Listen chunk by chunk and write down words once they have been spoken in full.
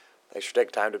Thanks for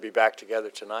taking time to be back together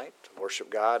tonight to worship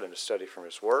God and to study from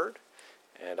His Word.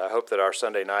 And I hope that our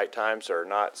Sunday night times are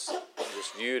not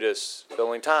just viewed as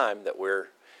filling time, that we're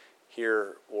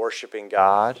here worshiping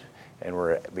God and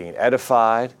we're being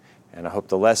edified. And I hope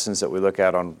the lessons that we look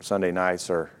at on Sunday nights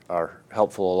are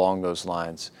helpful along those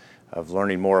lines of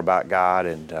learning more about God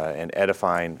and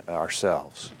edifying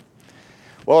ourselves.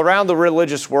 Well, around the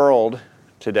religious world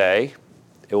today,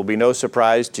 it will be no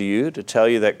surprise to you to tell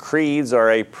you that creeds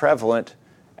are a prevalent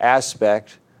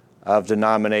aspect of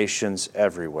denominations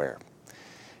everywhere.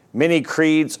 Many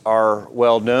creeds are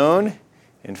well known.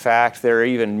 In fact, they're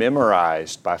even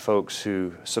memorized by folks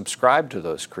who subscribe to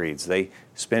those creeds. They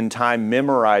spend time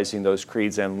memorizing those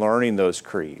creeds and learning those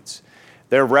creeds.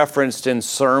 They're referenced in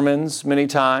sermons many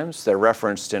times. They're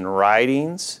referenced in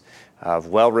writings of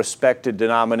well-respected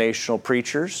denominational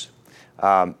preachers.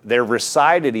 They're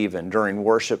recited even during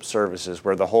worship services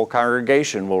where the whole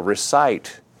congregation will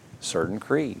recite certain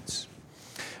creeds.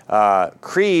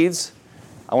 Creeds,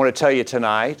 I want to tell you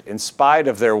tonight, in spite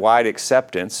of their wide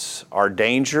acceptance, are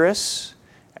dangerous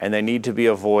and they need to be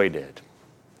avoided.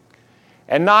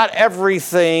 And not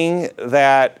everything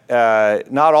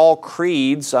not all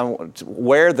creeds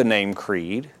wear the name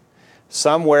creed.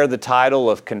 Some wear the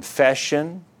title of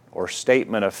confession or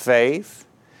statement of faith.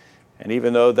 And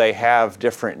even though they have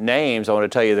different names, I want to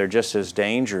tell you they're just as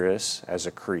dangerous as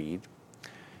a creed.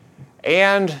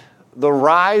 And the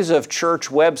rise of church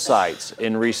websites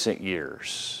in recent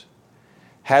years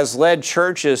has led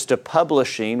churches to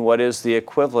publishing what is the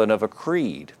equivalent of a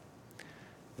creed.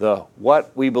 The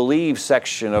What We Believe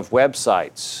section of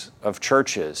websites of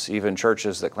churches, even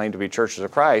churches that claim to be churches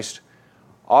of Christ,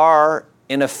 are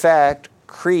in effect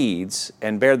creeds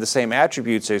and bear the same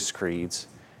attributes as creeds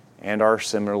and are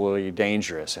similarly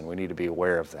dangerous, and we need to be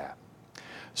aware of that.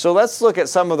 So let's look at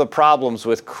some of the problems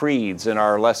with creeds in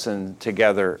our lesson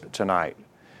together tonight.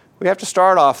 We have to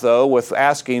start off, though, with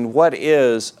asking, what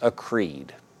is a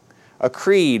creed? A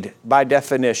creed, by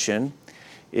definition,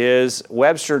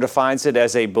 Webster defines it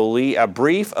as a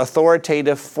brief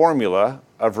authoritative formula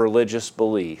of religious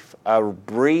belief. A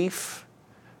brief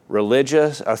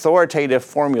authoritative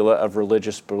formula of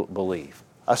religious belief.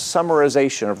 A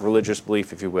summarization of religious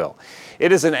belief, if you will.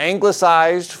 It is an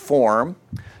anglicized form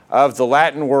of the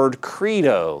Latin word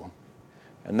credo,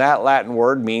 and that Latin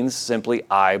word means simply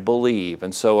I believe.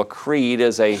 And so a creed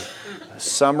is a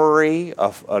summary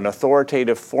of an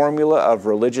authoritative formula of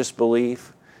religious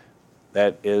belief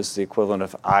that is the equivalent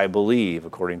of I believe,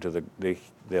 according to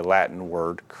the Latin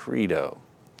word credo.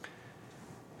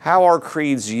 How are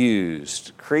creeds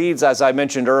used? Creeds, as I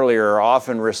mentioned earlier, are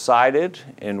often recited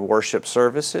in worship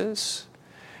services.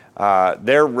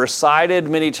 They're recited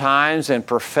many times and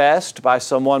professed by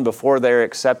someone before they're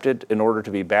accepted in order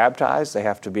to be baptized. They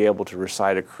have to be able to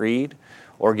recite a creed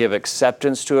or give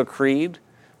acceptance to a creed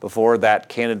before that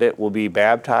candidate will be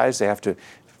baptized. They have to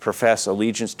profess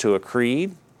allegiance to a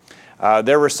creed.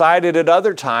 They're recited at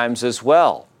other times as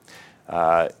well.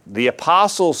 The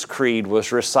Apostles' Creed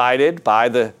was recited by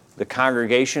the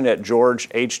congregation at George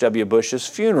H.W. Bush's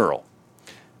funeral.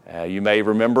 You may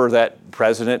remember that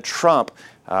President Trump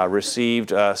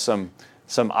received some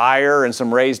ire and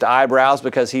some raised eyebrows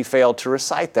because he failed to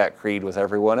recite that creed with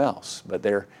everyone else. But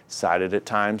they're cited at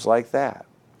times like that.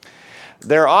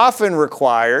 You're often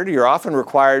required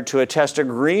to attest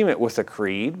agreement with a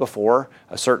creed before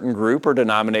a certain group or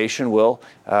denomination will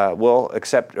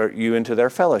accept you into their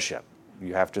fellowship.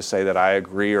 You have to say that I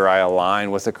agree or I align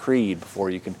with a creed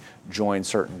before you can join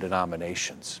certain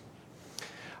denominations.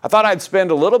 I thought I'd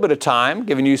spend a little bit of time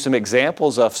giving you some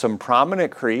examples of some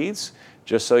prominent creeds,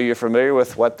 just so you're familiar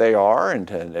with what they are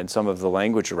and some of the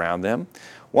language around them.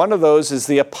 One of those is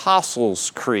the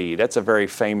Apostles' Creed. That's a very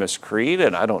famous creed,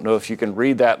 and I don't know if you can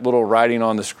read that little writing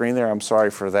on the screen there. I'm sorry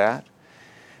for that.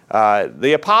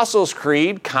 The Apostles'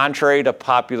 Creed, contrary to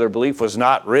popular belief, was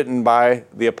not written by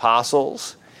the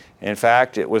apostles. In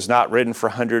fact, it was not written for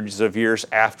hundreds of years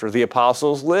after the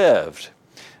apostles lived.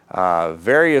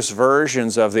 Various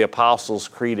versions of the Apostles'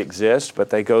 Creed exist, but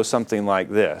they go something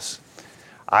like this.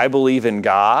 I believe in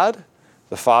God,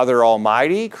 the Father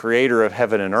Almighty, creator of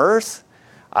heaven and earth.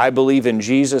 I believe in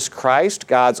Jesus Christ,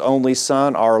 God's only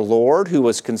Son, our Lord, who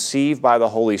was conceived by the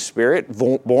Holy Spirit,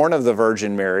 born of the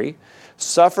Virgin Mary,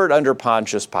 suffered under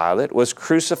Pontius Pilate, was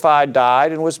crucified,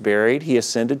 died, and was buried. He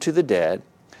ascended to the dead.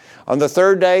 On the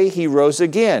third day, he rose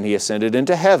again. He ascended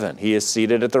into heaven. He is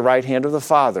seated at the right hand of the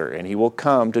Father, and he will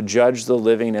come to judge the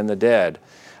living and the dead.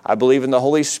 I believe in the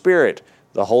Holy Spirit,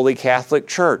 the Holy Catholic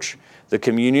Church, the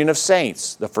communion of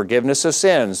saints, the forgiveness of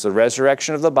sins, the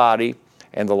resurrection of the body,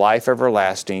 and the life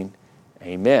everlasting.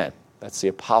 Amen. That's the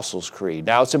Apostles' Creed.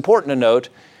 Now, it's important to note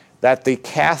that the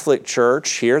Catholic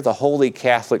Church here, the Holy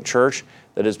Catholic Church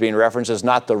that is being referenced, is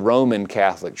not the Roman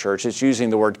Catholic Church. It's using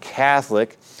the word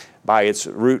Catholic by its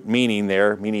root meaning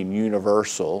there, meaning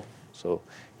universal. So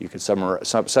you could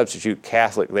substitute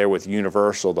Catholic there with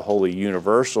universal, the Holy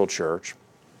Universal Church.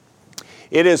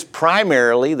 It is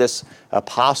primarily, this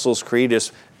Apostles' Creed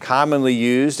is commonly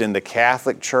used in the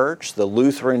Catholic Church, the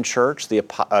Lutheran Church,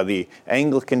 the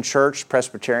Anglican Church,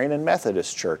 Presbyterian, and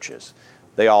Methodist churches.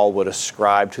 They all would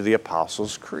ascribe to the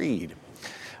Apostles' Creed.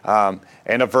 And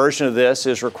a version of this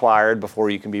is required before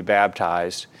you can be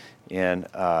baptized in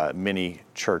many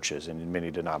churches and in many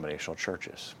denominational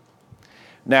churches.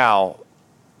 Now,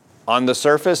 on the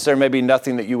surface, there may be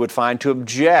nothing that you would find to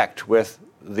object with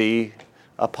the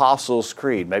Apostles'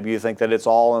 Creed. Maybe you think that it's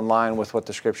all in line with what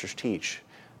the Scriptures teach.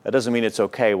 That doesn't mean it's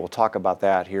okay. We'll talk about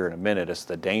that here in a minute. It's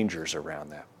the dangers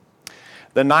around that.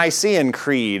 The Nicene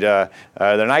Creed,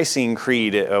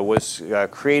 was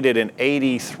created in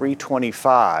AD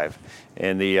 325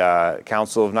 in the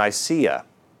Council of Nicaea.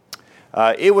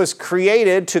 It was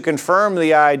created to confirm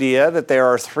the idea that there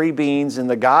are three beings in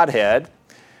the Godhead.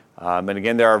 And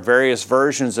again, there are various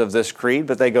versions of this creed,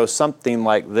 but they go something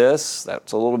like this.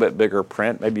 That's a little bit bigger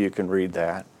print. Maybe you can read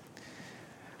that.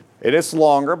 It is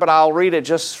longer, but I'll read it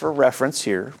just for reference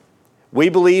here. We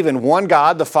believe in one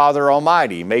God, the Father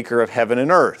Almighty, maker of heaven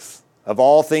and earth, of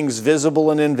all things visible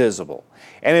and invisible,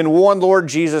 and in one Lord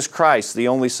Jesus Christ, the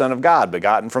only Son of God,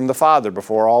 begotten from the Father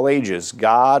before all ages,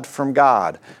 God from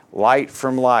God, light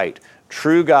from light,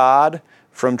 true God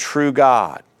from true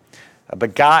God,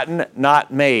 begotten,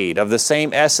 not made, of the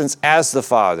same essence as the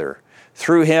Father.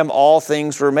 Through him all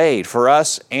things were made, for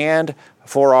us and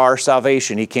for our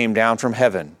salvation. He came down from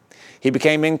heaven. He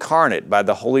became incarnate by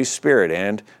the Holy Spirit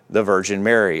and the Virgin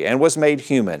Mary, and was made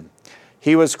human.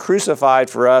 He was crucified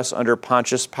for us under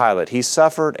Pontius Pilate. He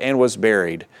suffered and was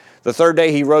buried. The third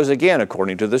day he rose again,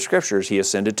 according to the Scriptures. He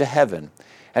ascended to heaven,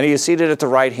 and he is seated at the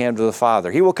right hand of the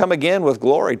Father. He will come again with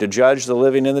glory to judge the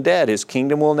living and the dead. His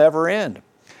kingdom will never end.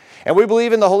 And we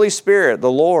believe in the Holy Spirit,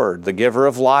 the Lord, the giver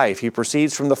of life. He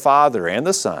proceeds from the Father and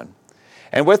the Son,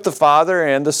 and with the Father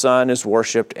and the Son is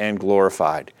worshiped and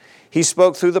glorified. He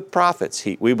spoke through the prophets.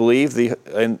 We believe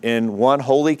in one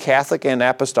holy Catholic and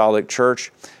Apostolic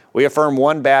Church. We affirm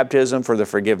one baptism for the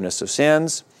forgiveness of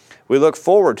sins. We look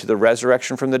forward to the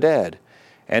resurrection from the dead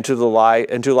and to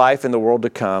life in the world to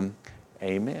come.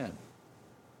 Amen.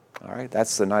 All right,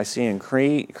 that's the Nicene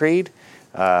Creed.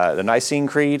 The Nicene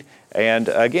Creed. And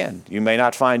again, you may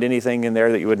not find anything in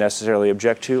there that you would necessarily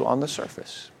object to on the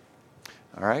surface.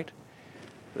 All right.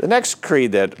 The next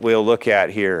creed that we'll look at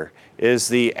here is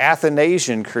the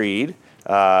Athanasian Creed.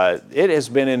 It has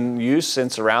been in use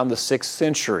since around the 6th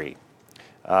century.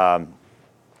 It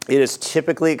is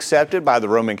typically accepted by the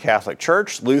Roman Catholic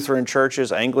Church, Lutheran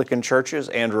churches, Anglican churches,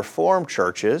 and Reformed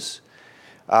churches.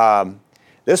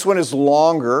 This one is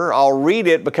longer. I'll read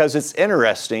it because it's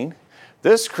interesting.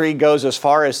 This creed goes as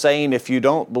far as saying if you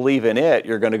don't believe in it,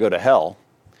 you're going to go to hell.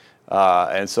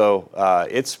 And so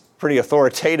it's pretty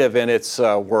authoritative in its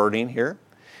wording here.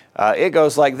 It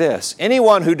goes like this.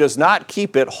 Anyone who does not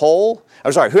keep it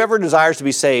whoever desires to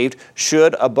be saved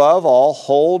should above all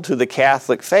hold to the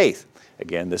Catholic faith.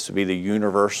 Again, this would be the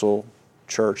universal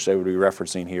church they would be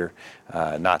referencing here,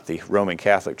 not the Roman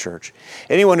Catholic Church.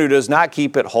 Anyone who does not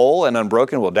keep it whole and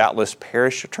unbroken will doubtless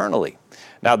perish eternally.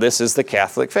 Now, this is the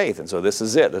Catholic faith, and so this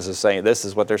is it. This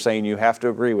is what they're saying you have to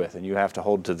agree with, and you have to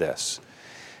hold to this.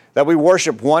 That we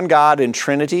worship one God in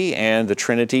Trinity and the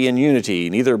Trinity in unity,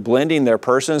 neither blending their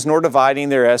persons nor dividing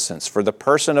their essence. For the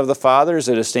person of the Father is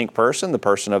a distinct person, the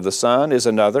person of the Son is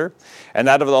another, and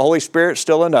that of the Holy Spirit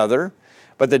still another.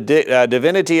 But the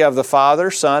divinity of the Father,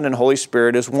 Son, and Holy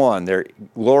Spirit is one. Their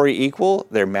glory equal,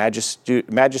 their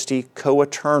majesty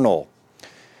co-eternal.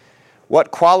 What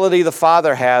quality the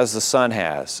Father has, the Son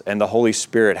has, and the Holy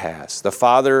Spirit has. The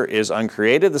Father is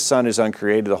uncreated, the Son is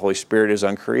uncreated, the Holy Spirit is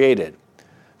uncreated.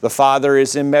 The Father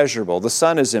is immeasurable, the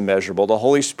Son is immeasurable, the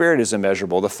Holy Spirit is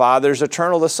immeasurable. The Father is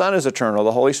eternal, the Son is eternal,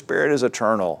 the Holy Spirit is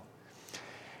eternal.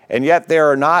 And yet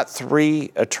there are not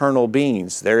three eternal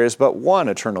beings. There is but one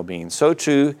eternal being. So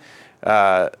too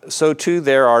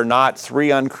there are not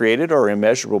three uncreated or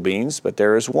immeasurable beings, but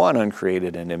there is one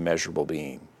uncreated and immeasurable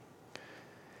being.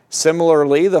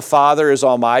 Similarly, the Father is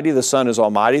almighty, the Son is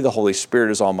almighty, the Holy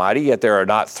Spirit is almighty, yet there are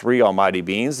not three almighty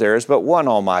beings, there is but one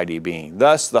almighty being.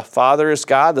 Thus, the Father is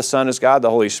God, the Son is God, the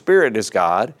Holy Spirit is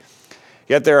God,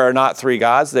 yet there are not three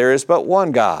gods, there is but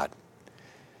one God.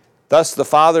 Thus, the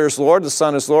Father is Lord, the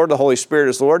Son is Lord, the Holy Spirit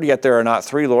is Lord, yet there are not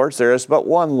three Lords, there is but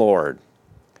one Lord.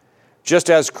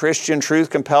 Just as Christian truth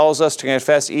compels us to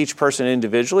confess each person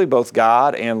individually, both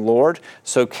God and Lord,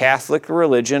 so Catholic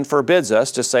religion forbids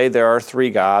us to say there are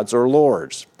three gods or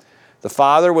lords. The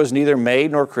Father was neither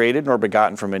made nor created nor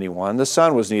begotten from anyone. The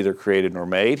Son was neither created nor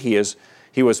made.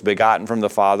 He was begotten from the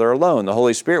Father alone. The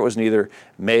Holy Spirit was neither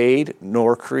made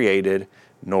nor created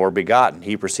nor begotten.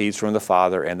 He proceeds from the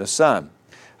Father and the Son.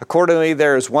 Accordingly,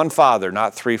 there is one Father,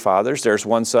 not three fathers. There's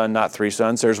one Son, not three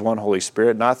sons. There's one Holy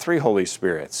Spirit, not three Holy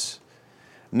Spirits.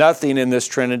 Nothing in this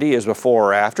Trinity is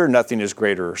before or after. Nothing is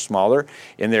greater or smaller.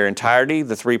 In their entirety,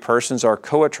 the three persons are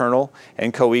co-eternal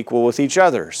and co-equal with each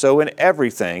other. So in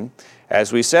everything,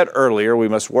 as we said earlier, we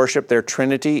must worship their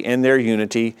Trinity in their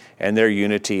unity and their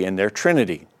unity in their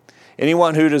Trinity.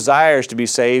 Anyone who desires to be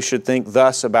saved should think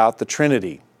thus about the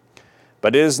Trinity.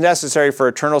 But it is necessary for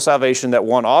eternal salvation that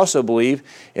one also believe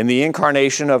in the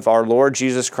incarnation of our Lord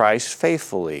Jesus Christ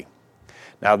faithfully.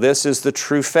 Now this is the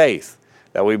true faith,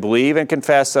 that we believe and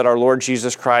confess that our Lord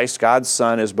Jesus Christ, God's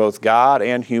Son, is both God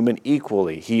and human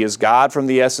equally. He is God from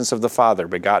the essence of the Father,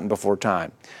 begotten before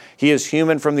time. He is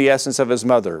human from the essence of his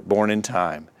mother, born in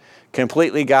time.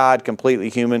 Completely God, completely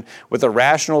human, with a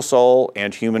rational soul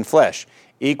and human flesh.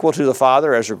 Equal to the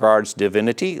Father as regards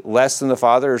divinity, less than the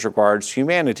Father as regards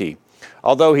humanity.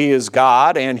 Although he is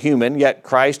God and human, yet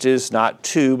Christ is not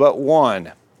two, but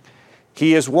one.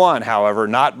 He is one, however,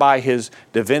 not by his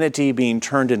divinity being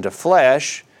turned into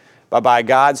flesh, but by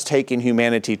God's taking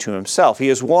humanity to himself. He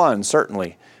is one,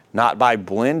 certainly, not by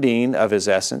blending of his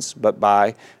essence, but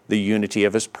by the unity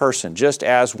of his person. Just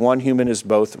as one human is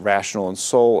both rational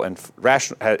soul and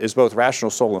flesh,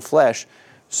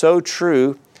 so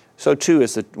too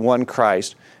is the one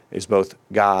Christ is both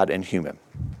God and human.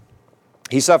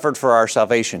 He suffered for our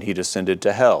salvation. He descended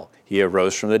to hell. He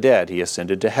arose from the dead. He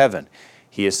ascended to heaven.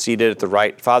 He is seated at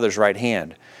the Father's right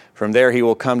hand. From there he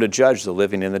will come to judge the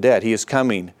living and the dead. He is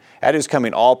coming. At his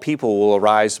coming, all people will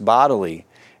arise bodily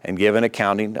and give an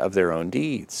accounting of their own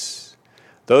deeds.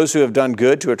 Those who have done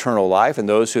good to eternal life, and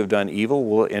those who have done evil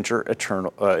will enter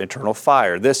eternal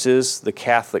fire. This is the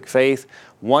Catholic faith.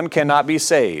 One cannot be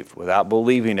saved without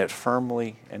believing it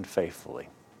firmly and faithfully.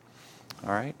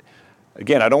 All right?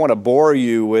 Again, I don't want to bore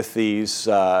you with these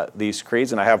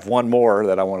creeds, and I have one more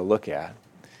that I want to look at.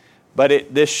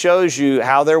 But this shows you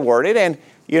how they're worded, and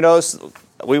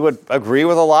we would agree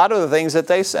with a lot of the things that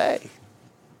they say.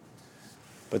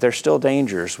 But there's still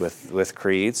dangers with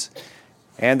creeds.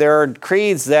 And there are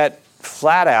creeds that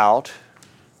flat out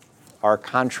are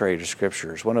contrary to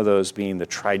Scriptures. One of those being the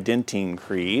Tridentine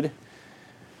Creed.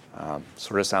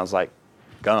 Sort of sounds like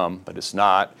gum, but it's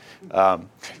not.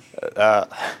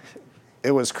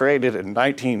 It was created in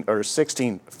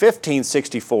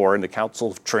 1564 in the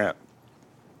Council of Trent.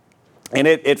 And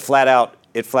it flat out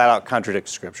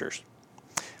contradicts Scriptures.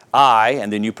 I,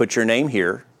 and then you put your name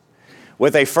here,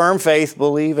 with a firm faith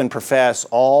believe and profess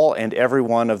all and every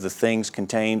one of the things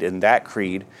contained in that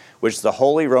creed, which the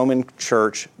Holy Roman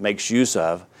Church makes use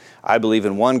of. I believe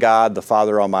in one God, the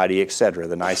Father Almighty, etc.,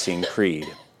 the Nicene Creed.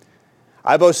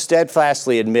 I both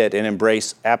steadfastly admit and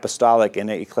embrace apostolic and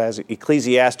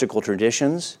ecclesiastical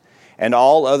traditions and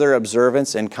all other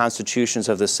observance and constitutions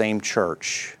of the same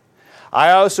church.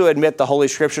 I also admit the Holy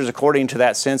Scriptures according to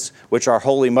that sense which our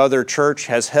Holy Mother Church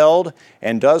has held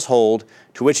and does hold,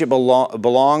 to which it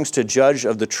belongs to judge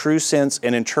of the true sense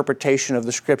and interpretation of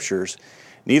the Scriptures.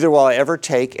 Neither will I ever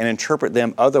take and interpret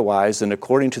them otherwise than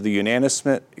according to the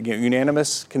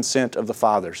unanimous consent of the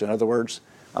Fathers. In other words,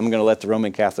 I'm going to let the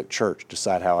Roman Catholic Church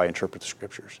decide how I interpret the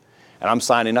Scriptures. And I'm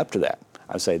signing up to that.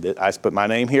 I say that I put my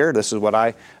name here. This is what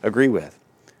I agree with.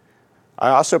 I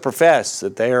also profess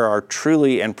that there are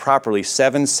truly and properly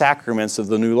 7 sacraments of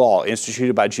the new law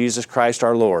instituted by Jesus Christ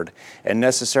our Lord and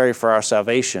necessary for our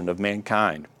salvation of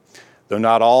mankind, though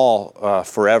not all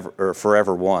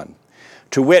forever one.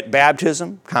 To wit,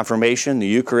 baptism, confirmation, the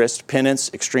Eucharist, penance,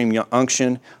 extreme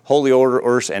unction, holy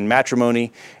orders, and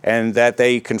matrimony, and that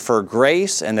they confer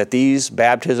grace, and that these,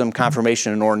 baptism,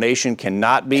 confirmation, and ordination,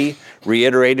 cannot be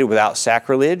reiterated without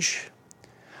sacrilege.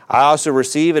 I also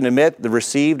receive and admit the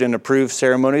received and approved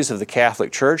ceremonies of the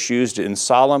Catholic Church used in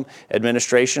solemn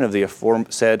administration of the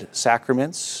aforesaid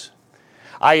sacraments.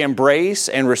 I embrace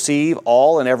and receive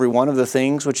all and every one of the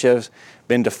things which have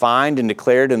been defined and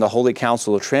declared in the Holy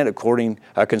Council of Trent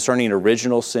concerning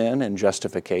original sin and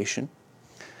justification.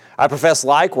 I profess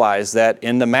likewise that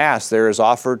in the Mass there is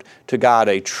offered to God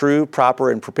a true,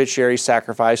 proper, and propitiatory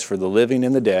sacrifice for the living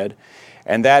and the dead,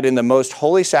 and that in the most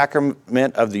holy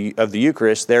sacrament of the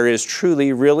Eucharist there is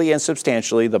truly, really, and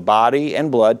substantially the body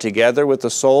and blood together with the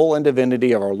soul and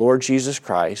divinity of our Lord Jesus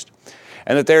Christ,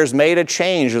 and that there is made a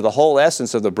change of the whole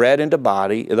essence of the bread into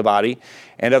the body,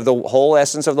 and of the whole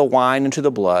essence of the wine into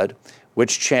the blood,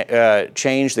 which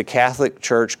change the Catholic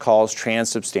Church calls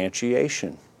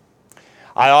transubstantiation.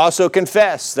 I also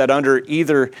confess that under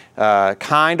either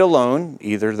kind alone,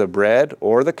 either the bread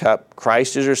or the cup,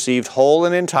 Christ is received whole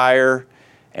and entire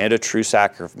and a true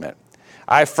sacrament.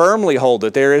 I firmly hold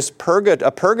that there is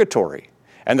a purgatory,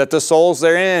 and that the souls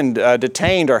therein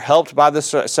detained are helped by the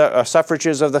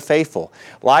suffrages of the faithful.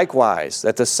 Likewise,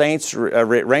 that the saints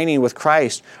reigning with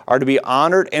Christ are to be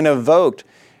honored and invoked,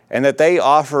 and that they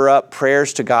offer up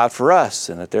prayers to God for us,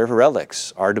 and that their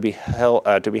relics are to be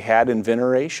had in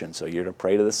veneration. So you're to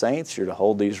pray to the saints, you're to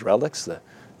hold these relics, the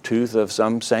tooth of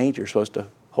some saint, you're supposed to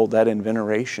hold that in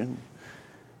veneration.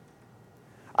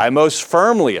 I most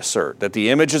firmly assert that the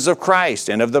images of Christ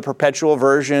and of the Perpetual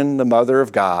Virgin, the Mother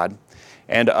of God,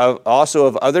 and also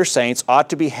of other saints ought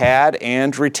to be had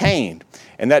and retained,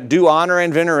 and that due honor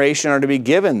and veneration are to be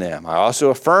given them. I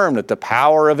also affirm that the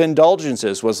power of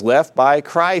indulgences was left by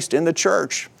Christ in the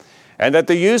church, and that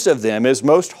the use of them is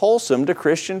most wholesome to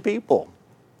Christian people.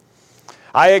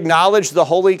 I acknowledge the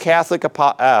Holy Catholic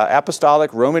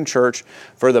Apostolic Roman Church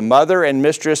for the mother and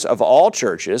mistress of all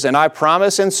churches, and I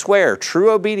promise and swear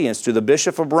true obedience to the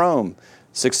Bishop of Rome,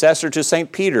 successor to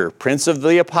St. Peter, Prince of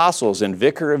the Apostles and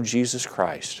Vicar of Jesus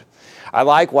Christ. I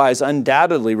likewise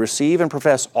undoubtedly receive and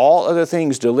profess all other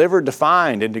things delivered,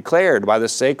 defined, and declared by the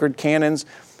sacred canons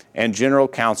and general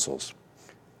councils,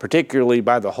 particularly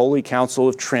by the Holy Council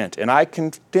of Trent, and I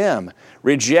condemn,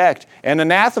 reject, and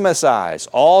anathematize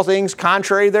all things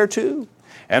contrary thereto,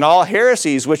 and all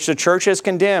heresies which the Church has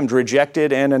condemned,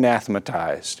 rejected, and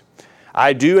anathematized.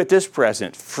 I do at this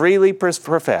present freely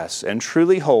profess and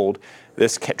truly hold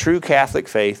this true Catholic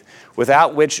faith,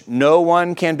 without which no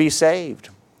one can be saved.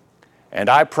 And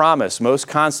I promise most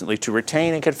constantly to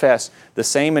retain and confess the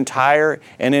same entire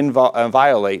and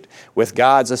inviolate with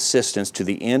God's assistance to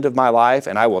the end of my life,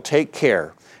 and I will take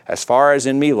care, as far as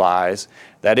in me lies,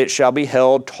 that it shall be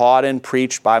held, taught, and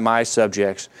preached by my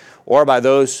subjects, or by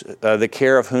those the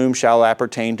care of whom shall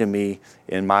appertain to me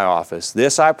in my office.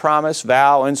 This I promise,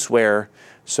 vow, and swear,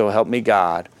 so help me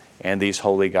God and these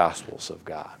holy Gospels of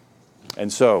God.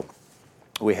 And so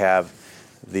we have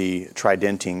the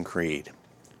Tridentine Creed.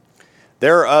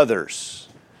 There are others.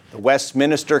 The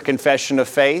Westminster Confession of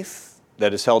Faith,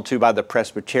 that is held to by the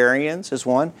Presbyterians, is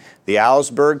one. The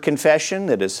Augsburg Confession,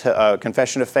 that is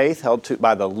Confession of Faith, held to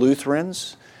by the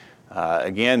Lutherans.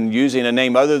 Again, using a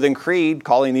name other than creed,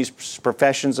 calling these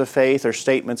professions of faith or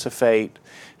statements of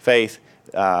faith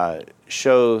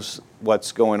shows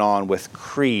what's going on with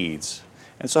creeds.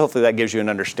 And so hopefully that gives you an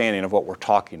understanding of what we're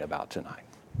talking about tonight.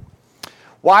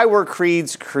 Why were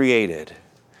creeds created?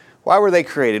 Why were they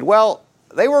created? Well,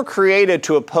 they were created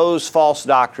to oppose false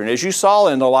doctrine. As you saw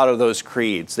in a lot of those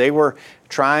creeds, they were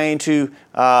trying to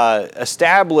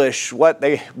establish what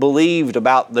they believed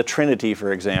about the Trinity,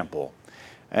 for example.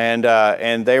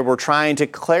 And they were trying to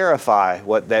clarify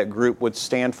what that group would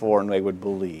stand for and they would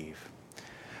believe.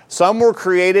 Some were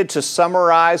created to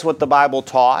summarize what the Bible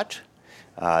taught,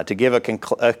 to give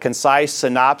a concise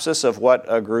synopsis of what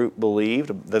a group believed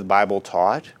that the Bible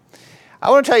taught. I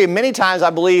want to tell you, many times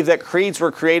I believe that creeds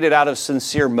were created out of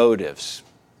sincere motives.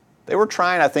 They were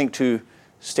trying, I think, to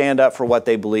stand up for what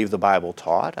they believed the Bible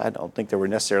taught. I don't think there were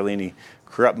necessarily any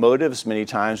corrupt motives many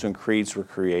times when creeds were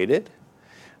created.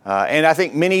 And I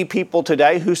think many people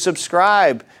today who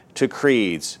subscribe to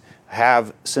creeds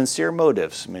have sincere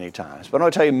motives many times. But I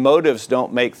want to tell you, motives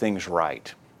don't make things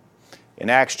right.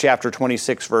 In Acts chapter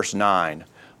 26, verse 9,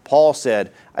 Paul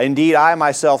said, "Indeed, I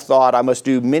myself thought I must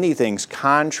do many things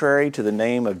contrary to the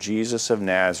name of Jesus of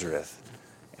Nazareth."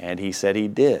 And he said he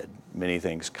did many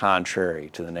things contrary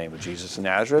to the name of Jesus of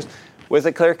Nazareth with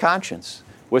a clear conscience,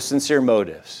 with sincere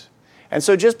motives. And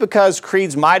so just because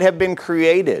creeds might have been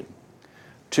created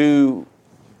to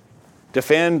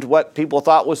defend what people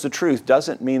thought was the truth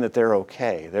doesn't mean that they're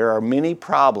okay. There are many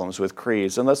problems with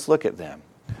creeds, and let's look at them.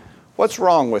 What's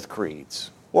wrong with creeds?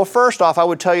 Well, first off, I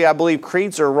would tell you I believe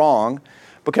creeds are wrong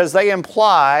because they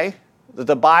imply that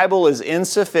the Bible is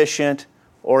insufficient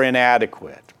or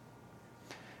inadequate.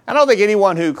 I don't think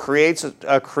anyone who creates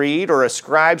a creed or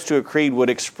ascribes to a creed would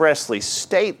expressly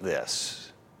state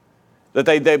this, that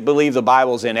they believe the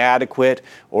Bible is inadequate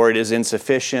or it is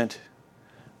insufficient.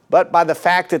 But by the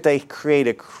fact that they create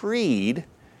a creed,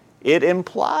 it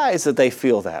implies that they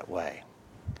feel that way.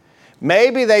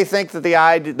 Maybe they think that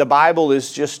the Bible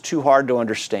is just too hard to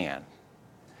understand,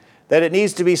 that it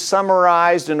needs to be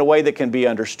summarized in a way that can be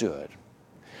understood.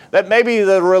 That maybe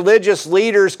the religious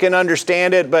leaders can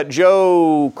understand it, but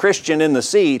Joe Christian in the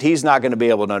seat, he's not going to be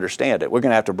able to understand it. We're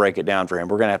going to have to break it down for him.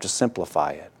 We're going to have to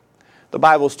simplify it. The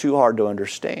Bible's too hard to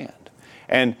understand.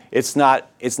 And it's not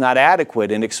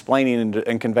adequate in explaining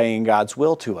and conveying God's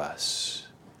will to us.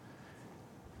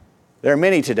 There are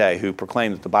many today who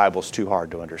proclaim that the Bible's too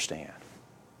hard to understand.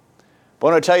 But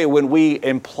I want to tell you, when we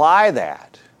imply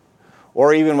that,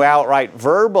 or even outright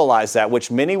verbalize that,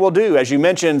 which many will do, as you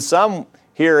mentioned, some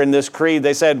here in this creed,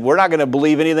 they said, we're not going to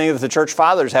believe anything that the church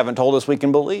fathers haven't told us we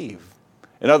can believe.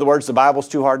 In other words, the Bible's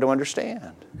too hard to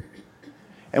understand.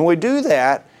 And when we do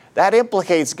that, that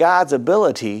implicates God's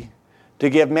ability to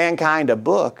give mankind a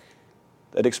book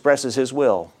that expresses His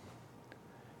will.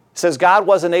 It says God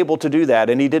wasn't able to do that,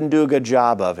 and He didn't do a good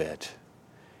job of it.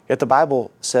 Yet the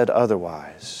Bible said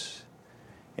otherwise.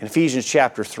 In Ephesians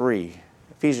chapter 3,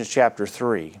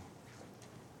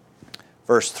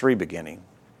 verse 3 beginning,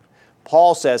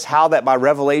 Paul says, how that by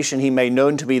revelation He made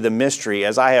known to me the mystery,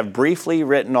 as I have briefly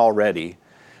written already,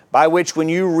 by which when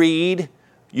you read,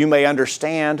 you may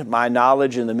understand my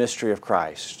knowledge in the mystery of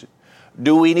Christ.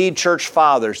 Do we need church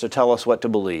fathers to tell us what to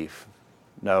believe?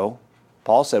 No.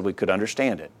 Paul said we could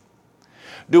understand it.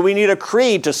 Do we need a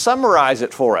creed to summarize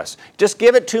it for us? Just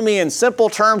give it to me in simple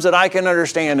terms that I can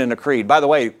understand in a creed. By the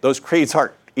way, those creeds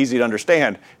aren't easy to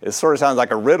understand. It sort of sounds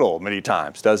like a riddle many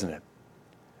times, doesn't it?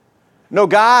 No,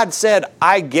 God said,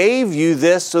 I gave you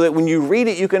this so that when you read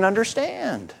it, you can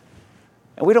understand.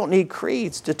 And we don't need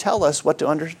creeds to tell us what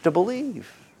to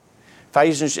believe.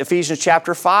 Ephesians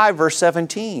chapter 5, verse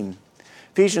 17.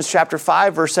 Ephesians chapter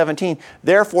 5, verse 17.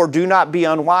 Therefore, do not be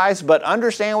unwise, but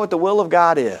understand what the will of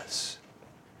God is.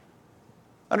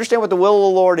 Understand what the will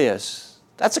of the Lord is.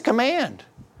 That's a command.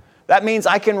 That means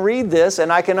I can read this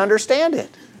and I can understand it.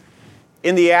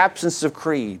 In the absence of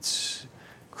creeds.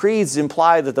 Creeds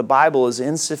imply that the Bible is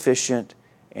insufficient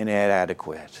and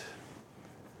inadequate.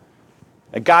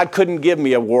 That God couldn't give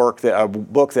me a book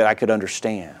that I could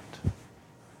understand.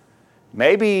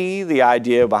 Maybe the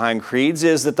idea behind creeds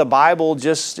is that the Bible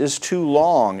just is too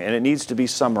long and it needs to be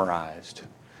summarized.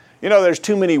 You know, there's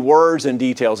too many words and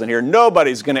details in here.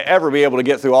 Nobody's going to ever be able to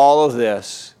get through all of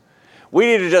this. We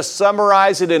need to just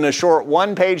summarize it in a short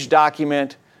one-page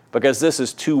document because this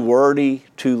is too wordy,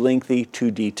 too lengthy,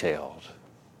 too detailed.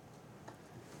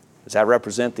 Does that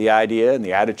represent the idea and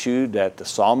the attitude that the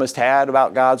psalmist had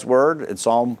about God's Word? In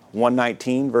Psalm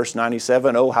 119, verse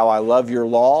 97, oh, how I love your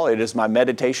law. It is my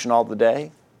meditation all the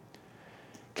day.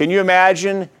 Can you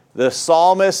imagine the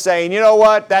psalmist saying, you know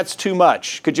what, that's too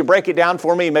much. Could you break it down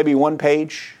for me, maybe one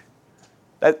page?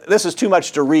 This is too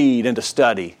much to read and to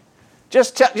study.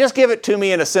 Just give it to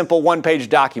me in a simple one-page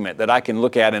document that I can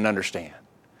look at and understand.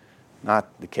 Not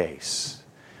the case.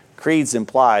 Creeds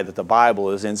imply that the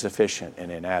Bible is insufficient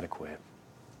and inadequate.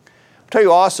 I'll tell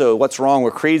you also what's wrong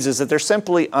with creeds is that they're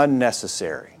simply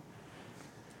unnecessary.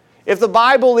 If the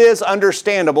Bible is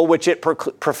understandable, which it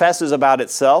professes about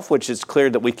itself, which is clear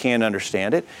that we can't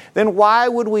understand it, then why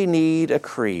would we need a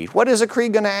creed? What is a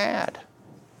creed going to add?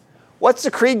 What's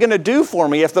the creed going to do for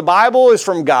me? If the Bible is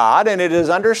from God and it is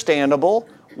understandable,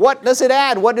 what does it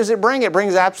add? What does it bring? It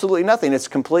brings absolutely nothing. It's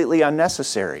completely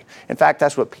unnecessary. In fact,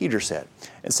 that's what Peter said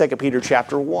in 2 Peter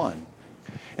chapter 1.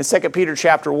 In 2 Peter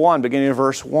chapter 1, beginning of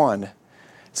verse 1,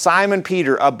 Simon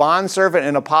Peter, a bondservant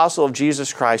and apostle of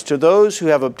Jesus Christ, to those who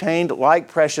have obtained like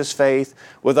precious faith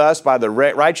with us by the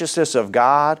righteousness of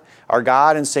God, our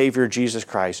God and Savior Jesus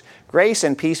Christ. Grace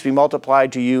and peace be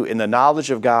multiplied to you in the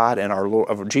knowledge of God and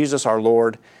of Jesus our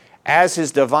Lord, as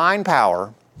His divine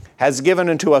power has given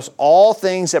unto us all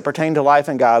things that pertain to life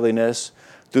and godliness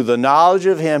through the knowledge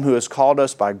of Him who has called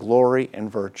us by glory and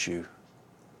virtue.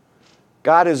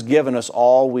 God has given us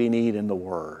all we need in the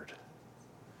Word.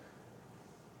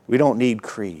 We don't need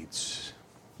creeds.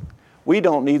 We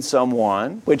don't need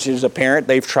someone, which is apparent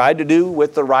they've tried to do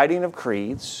with the writing of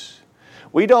creeds.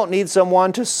 We don't need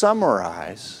someone to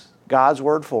summarize God's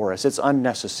Word for us. It's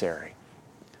unnecessary.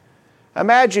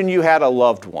 Imagine you had a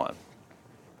loved one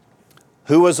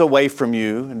who was away from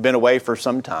you and been away for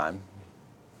some time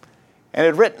and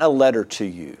had written a letter to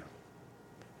you.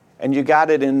 And you got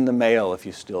it in the mail if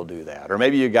you still do that. Or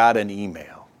maybe you got an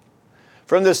email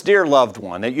from this dear loved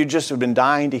one that you just have been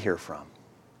dying to hear from.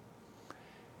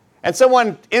 And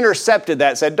someone intercepted that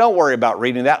and said, don't worry about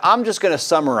reading that. I'm just going to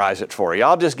summarize it for you.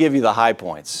 I'll just give you the high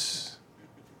points.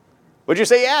 Would you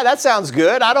say, yeah, that sounds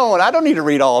good. I don't need to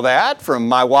read all that from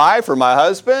my wife or my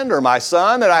husband or my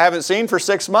son that I haven't seen for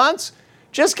 6 months.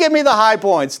 Just give me the high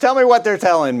points. Tell me what they're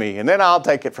telling me, and then I'll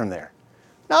take it from there.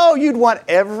 No, you'd want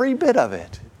every bit of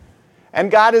it. And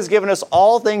God has given us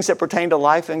all things that pertain to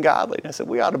life and godliness. And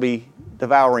we ought to be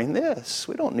devouring this.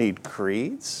 We don't need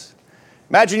creeds.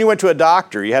 Imagine you went to a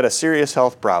doctor. You had a serious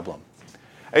health problem.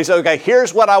 And he said, okay,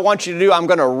 here's what I want you to do. I'm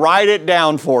going to write it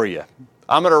down for you.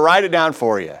 I'm going to write it down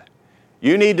for you.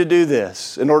 You need to do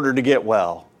this in order to get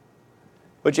well.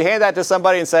 Would you hand that to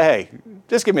somebody and say, hey,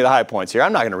 just give me the high points here.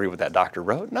 I'm not going to read what that doctor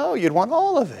wrote. No, you'd want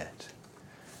all of it.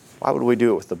 Why would we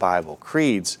do it with the Bible?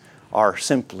 Creeds are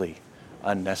simply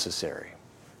unnecessary.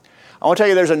 I want to tell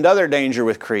you there's another danger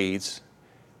with creeds.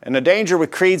 And the danger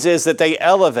with creeds is that they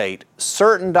elevate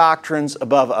certain doctrines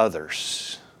above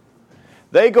others.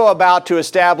 They go about to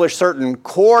establish certain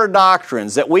core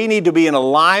doctrines that we need to be in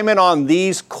alignment on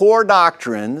these core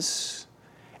doctrines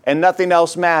and nothing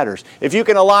else matters. If you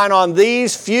can align on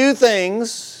these few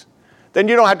things, then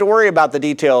you don't have to worry about the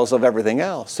details of everything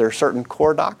else. There are certain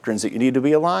core doctrines that you need to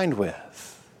be aligned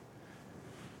with.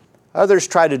 Others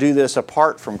try to do this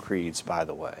apart from creeds, by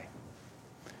the way.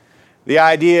 The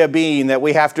idea being that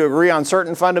we have to agree on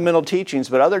certain fundamental teachings,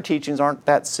 but other teachings aren't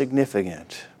that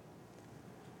significant.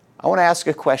 I want to ask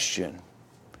a question.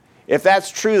 If that's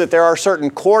true that there are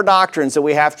certain core doctrines that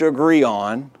we have to agree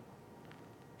on,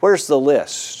 where's the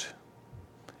list?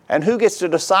 And who gets to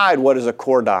decide what is a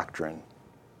core doctrine?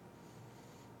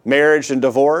 Marriage and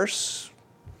divorce?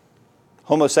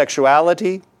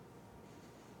 Homosexuality?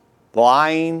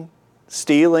 Lying?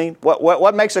 Stealing?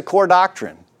 What makes a core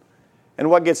doctrine? And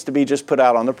what gets to be just put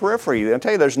out on the periphery? I'll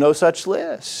tell you, there's no such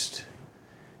list.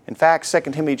 In fact, 2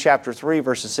 Timothy chapter 3,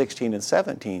 verses 16 and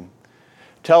 17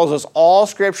 tells us all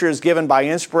Scripture is given by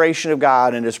inspiration of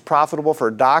God and is profitable for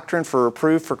doctrine, for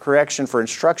reproof, for correction, for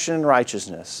instruction in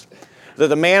righteousness, that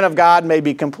the man of God may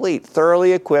be complete,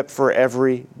 thoroughly equipped for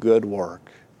every good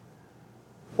work.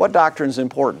 What doctrine is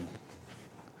important?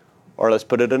 Or let's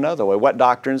put it another way, what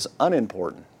doctrine is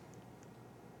unimportant?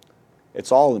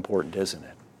 It's all important, isn't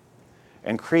it?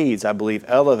 And creeds, I believe,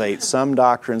 elevate some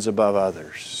doctrines above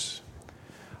others.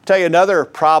 I'll tell you another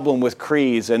problem with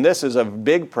creeds, and this is a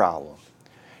big problem,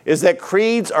 is that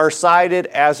creeds are cited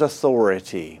as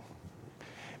authority.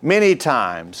 Many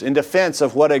times, in defense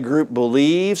of what a group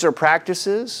believes or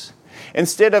practices,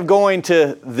 instead of going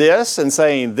to this and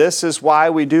saying, this is why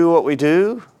we do what we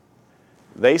do,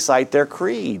 they cite their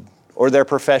creed or their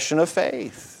profession of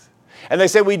faith. And they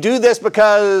say, we do this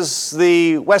because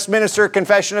the Westminster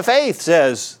Confession of Faith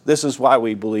says this is why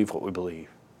we believe what we believe.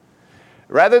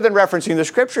 Rather than referencing the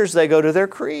Scriptures, they go to their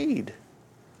creed.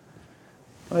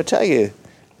 I want to tell you,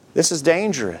 this is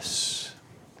dangerous.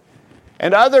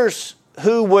 And others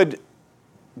who would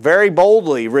very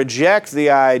boldly reject the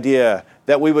idea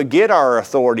that we would get our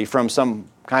authority from some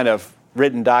kind of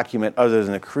written document other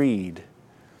than the creed,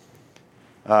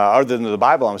 other than the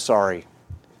Bible,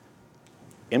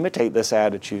 imitate this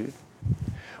attitude.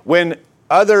 When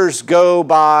others go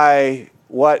by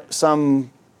what some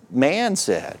man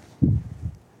said,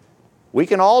 we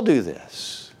can all do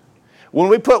this. When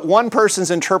we put one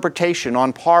person's interpretation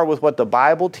on par with what the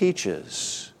Bible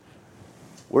teaches,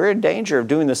 we're in danger of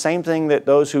doing the same thing that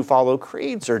those who follow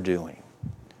creeds are doing.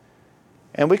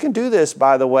 And we can do this,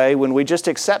 by the way, when we just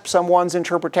accept someone's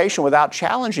interpretation without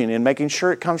challenging and making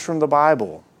sure it comes from the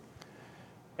Bible.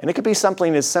 And it could be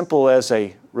something as simple as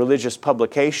a religious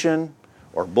publication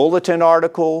or bulletin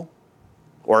article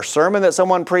or a sermon that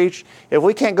someone preached. If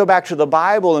we can't go back to the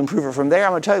Bible and prove it from there,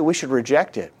 I'm going to tell you, we should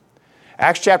reject it.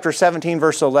 Acts chapter 17,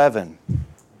 verse 11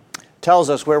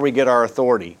 tells us where we get our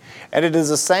authority. And it is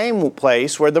the same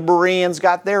place where the Bereans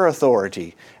got their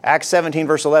authority. Acts 17,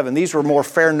 verse 11, these were more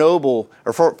fair-minded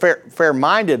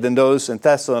than those in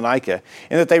Thessalonica,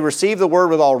 in that they received the word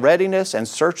with all readiness and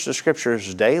searched the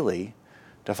Scriptures daily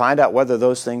to find out whether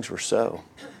those things were so.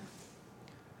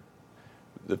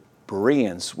 The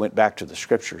Bereans went back to the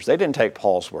Scriptures. They didn't take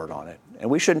Paul's word on it, and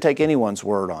we shouldn't take anyone's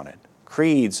word on it.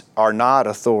 Creeds are not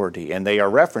authority, and they are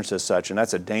referenced as such, and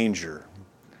that's a danger.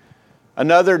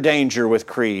 Another danger with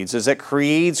creeds is that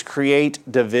creeds create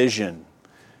division.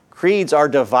 Creeds are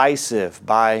divisive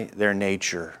by their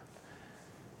nature.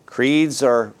 Creeds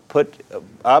are put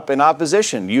up in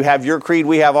opposition. You have your creed,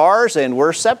 we have ours, and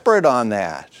we're separate on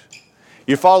that.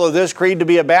 You follow this creed to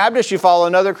be a Baptist, you follow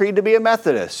another creed to be a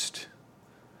Methodist.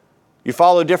 You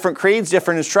follow different creeds,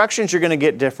 different instructions, you're going to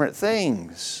get different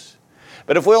things.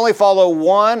 But if we only follow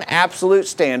one absolute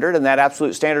standard, and that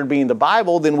absolute standard being the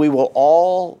Bible, then we will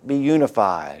all be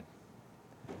unified.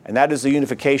 And that is the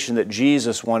unification that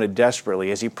Jesus wanted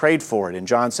desperately as He prayed for it in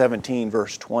John 17,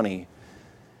 verse 20.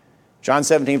 John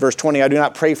 17, verse 20, I do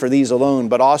not pray for these alone,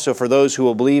 but also for those who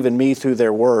will believe in me through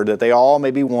their word, that they all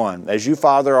may be one. As you,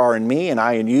 Father, are in me and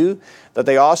I in you, that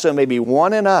they also may be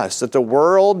one in us, that the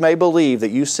world may believe that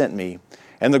you sent me.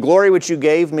 And the glory which you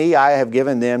gave me, I have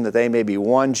given them, that they may be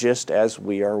one just as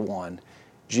we are one.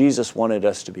 Jesus wanted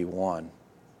us to be one.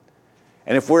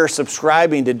 And if we're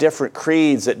subscribing to different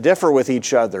creeds that differ with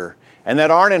each other and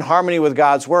that aren't in harmony with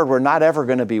God's Word, we're not ever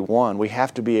going to be one. We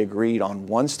have to be agreed on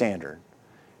one standard,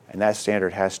 and that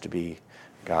standard has to be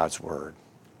God's Word.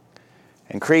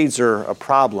 And creeds are a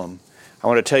problem, I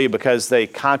want to tell you, because they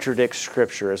contradict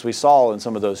Scripture, as we saw in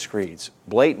some of those creeds.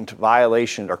 Blatant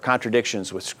violation or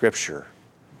contradictions with Scripture.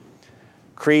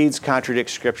 Creeds contradict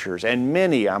Scriptures, and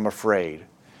many, I'm afraid,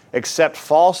 accept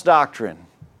false doctrine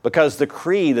because the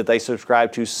creed that they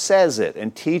subscribe to says it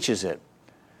and teaches it,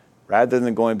 rather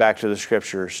than going back to the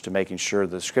Scriptures to making sure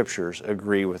the Scriptures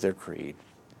agree with their creed.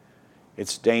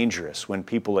 It's dangerous when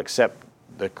people accept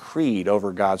the creed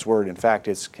over God's Word. In fact,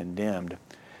 it's condemned.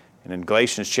 And in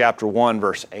Galatians chapter 1,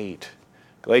 verse 8,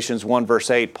 Galatians 1,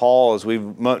 verse 8, Paul, as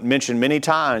we've mentioned many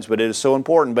times, but it is so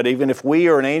important, but even if we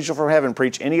or an angel from heaven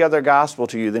preach any other gospel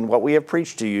to you than what we have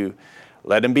preached to you,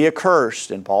 let him be accursed.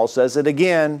 And Paul says it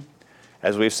again,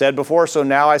 as we've said before, so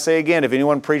now I say again, if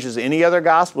anyone preaches any other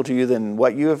gospel to you than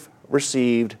what you have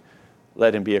received,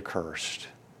 let him be accursed.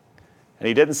 And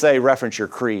he didn't say reference your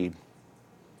creed.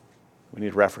 We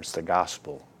need to reference the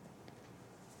gospel.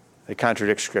 They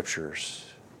contradict Scriptures.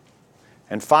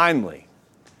 And finally,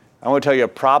 I want to tell you a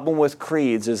problem with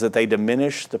creeds is that they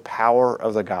diminish the power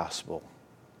of the gospel.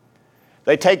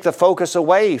 They take the focus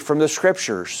away from the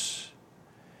Scriptures.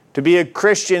 To be a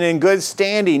Christian in good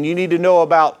standing, you need to know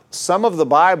about some of the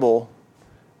Bible,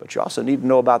 but you also need to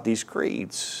know about these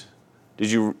creeds.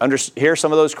 Did you hear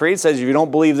some of those creeds? It says if you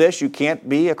don't believe this, you can't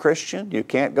be a Christian. You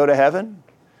can't go to heaven.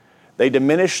 They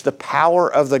diminish the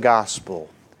power of the gospel.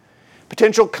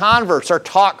 Potential converts are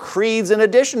taught creeds in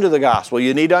addition to the gospel.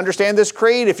 You need to understand this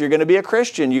creed if you're going to be a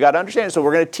Christian. You got to understand it. So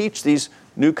we're going to teach these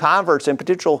new converts and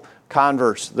potential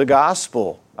converts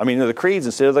the creeds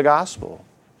instead of the gospel.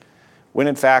 When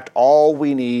in fact, all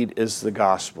we need is the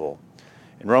gospel.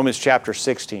 In Romans chapter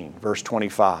 16, verse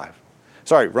 25.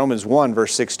 Romans 1,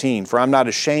 verse 16. For I'm not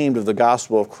ashamed of the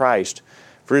gospel of Christ,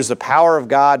 for it is the power of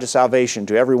God to salvation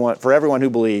to everyone, for everyone who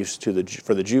believes,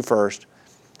 for the Jew first,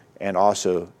 and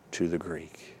also to the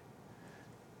Greek.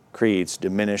 Creeds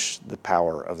diminish the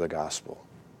power of the gospel.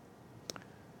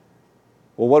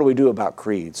 Well, what do we do about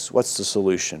creeds? What's the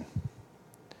solution?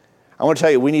 I want to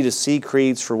tell you, we need to see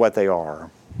creeds for what they are.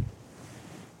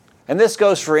 And this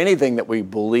goes for anything that we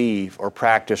believe or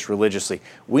practice religiously.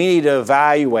 We need to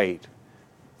evaluate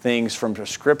things from a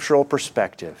scriptural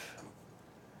perspective.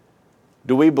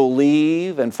 Do we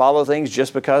believe and follow things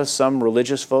just because some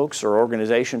religious folks or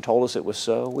organization told us it was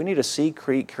so? We need to see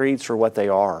creeds for what they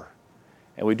are.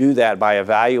 And we do that by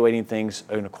evaluating things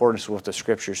in accordance with what the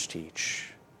Scriptures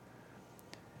teach.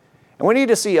 And we need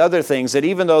to see other things that,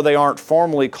 even though they aren't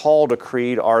formally called a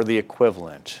creed, are the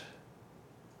equivalent.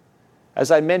 As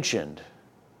I mentioned,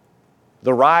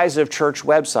 the rise of church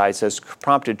websites has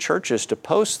prompted churches to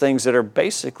post things that are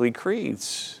basically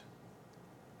creeds.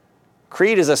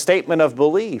 Creed is a statement of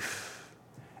belief.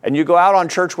 And you go out on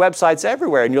church websites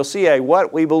everywhere and you'll see a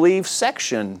what we believe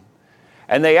section.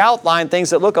 And they outline things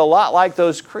that look a lot like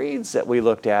those creeds that we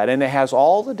looked at. And it has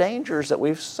all the dangers that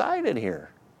we've cited here.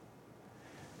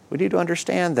 We need to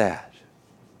understand that.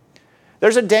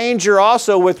 There's a danger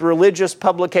also with religious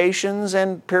publications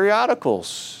and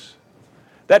periodicals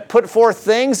that put forth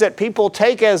things that people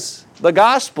take as the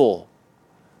gospel,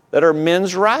 that are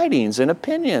men's writings and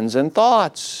opinions and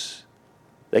thoughts.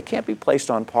 They can't be placed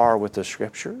on par with the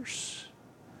Scriptures.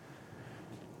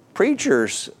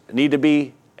 Preachers need to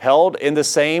be held in the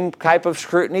same type of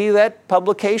scrutiny that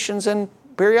publications and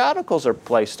periodicals are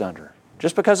placed under,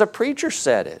 just because a preacher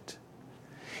said it.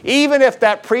 Even if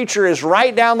that preacher is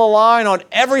right down the line on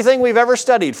everything we've ever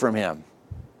studied from him,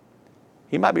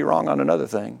 he might be wrong on another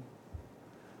thing.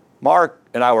 Mark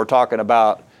and I were talking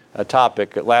about a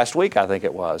topic last week, I think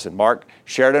it was, and Mark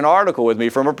shared an article with me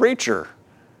from a preacher,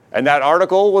 and that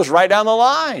article was right down the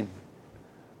line.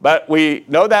 But we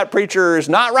know that preacher is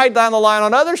not right down the line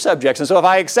on other subjects, and so if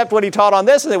I accept what he taught on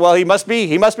this, I say, well, he must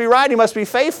be right, he must be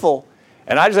faithful.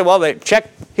 And I just say, well,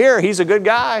 check here, he's a good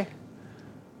guy.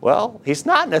 Well, he's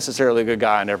not necessarily a good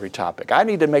guy on every topic. I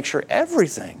need to make sure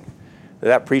everything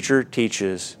that preacher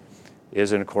teaches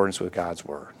is in accordance with God's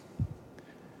Word.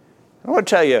 I want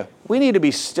to tell you, we need to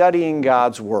be studying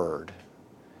God's Word.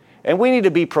 And we need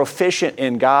to be proficient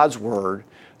in God's Word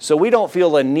so we don't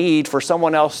feel a need for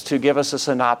someone else to give us a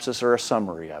synopsis or a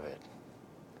summary of it.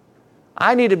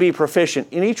 I need to be proficient,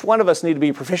 and each one of us need to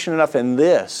be proficient enough in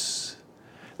this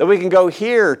that we can go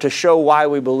here to show why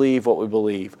we believe what we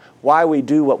believe, why we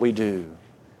do what we do.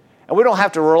 And we don't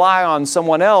have to rely on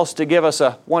someone else to give us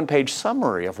a one-page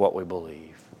summary of what we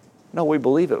believe. No, we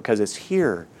believe it because it's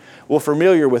here. We're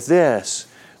familiar with this.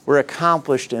 We're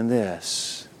accomplished in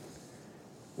this.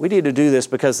 We need to do this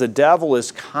because the devil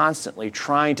is constantly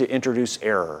trying to introduce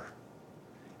error,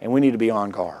 and we need to be on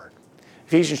guard.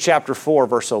 Ephesians chapter 4,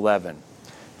 verse 11.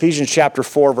 Ephesians chapter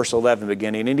 4, verse 11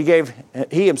 beginning. And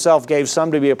he himself gave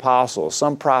some to be apostles,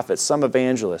 some prophets, some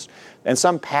evangelists, and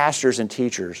some pastors and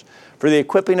teachers, for the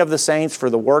equipping of the saints, for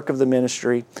the work of the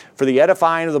ministry, for the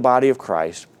edifying of the body of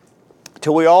Christ,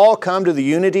 till we all come to the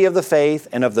unity of the faith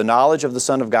and of the knowledge of the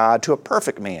Son of God, to a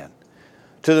perfect man,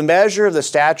 to the measure of the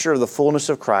stature of the fullness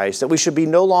of Christ, that we should be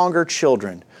no longer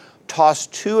children,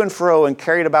 tossed to and fro and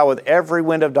carried about with every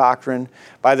wind of doctrine,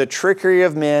 by the trickery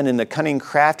of men and the cunning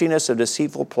craftiness of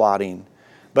deceitful plotting,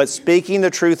 but speaking the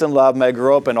truth in love may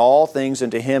grow up in all things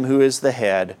into Him who is the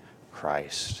head,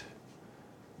 Christ.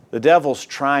 The devil's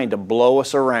trying to blow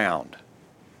us around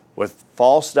with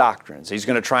false doctrines. He's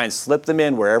going to try and slip them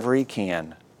in wherever he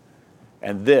can.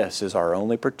 And this is our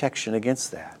only protection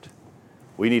against that.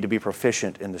 We need to be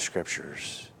proficient in the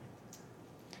Scriptures.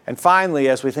 And finally,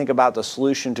 as we think about the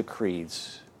solution to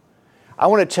creeds, I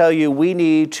want to tell you we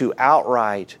need to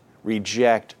outright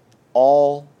reject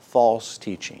all false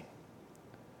teaching.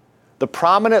 The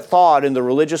prominent thought in the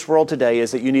religious world today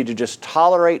is that you need to just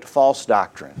tolerate false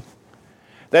doctrine.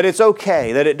 That it's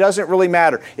okay, that it doesn't really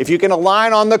matter. If you can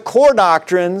align on the core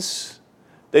doctrines,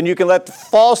 then you can let the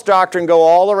false doctrine go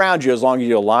all around you as long as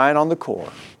you align on the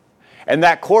core. And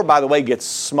that core, by the way, gets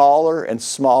smaller and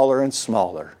smaller and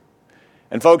smaller.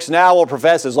 And folks now will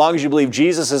profess as long as you believe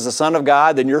Jesus is the Son of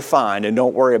God, then you're fine and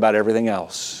don't worry about everything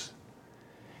else.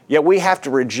 Yet we have to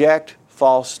reject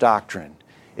false doctrine.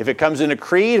 If it comes in a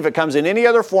creed, if it comes in any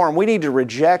other form, we need to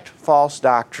reject false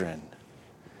doctrine.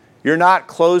 You're not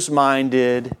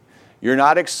closed-minded. You're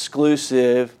not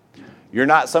exclusive. You're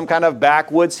not some kind of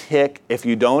backwoods hick if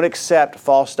you don't accept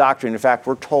false doctrine. In fact,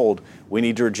 we're told we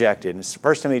need to reject it. It's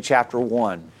 1 Timothy chapter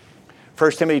 1.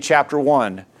 1 Timothy chapter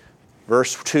 1,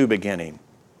 verse 2 beginning.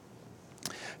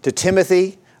 To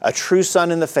Timothy, a true son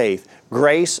in the faith,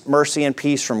 grace, mercy, and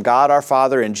peace from God our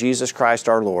Father and Jesus Christ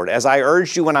our Lord. As I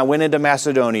urged you when I went into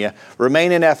Macedonia,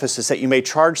 remain in Ephesus that you may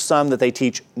charge some that they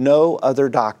teach no other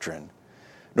doctrine,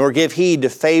 nor give heed to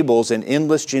fables and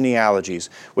endless genealogies,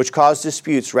 which cause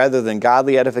disputes rather than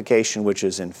godly edification which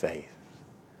is in faith.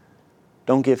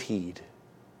 Don't give heed.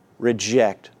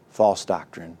 Reject false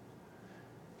doctrine.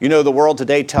 You know, the world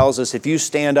today tells us if you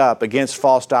stand up against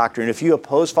false doctrine, if you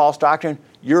oppose false doctrine,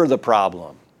 you're the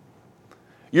problem.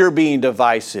 You're being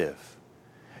divisive.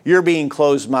 You're being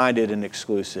closed-minded and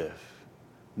exclusive.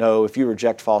 No, if you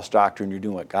reject false doctrine, you're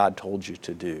doing what God told you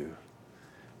to do.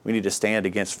 We need to stand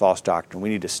against false doctrine. We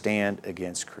need to stand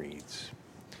against creeds.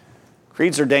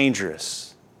 Creeds are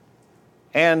dangerous,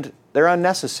 and they're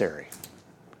unnecessary.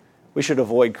 We should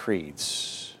avoid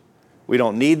creeds. We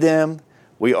don't need them.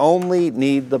 We only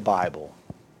need the Bible.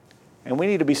 And we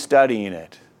need to be studying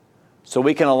it so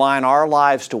we can align our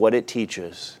lives to what it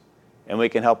teaches, and we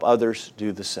can help others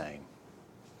do the same.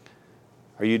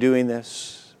 Are you doing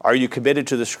this? Are you committed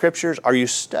to the Scriptures? Are you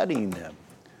studying them?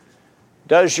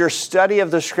 Does your study of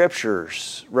the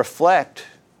Scriptures reflect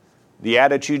the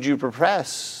attitude you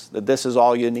profess that this is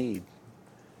all you need?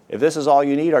 If this is all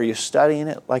you need, are you studying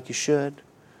it like you should?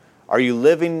 Are you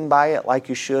living by it like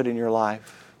you should in your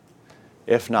life?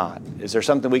 If not, is there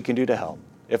something we can do to help?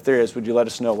 If there is, would you let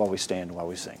us know while we stand and while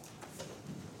we sing?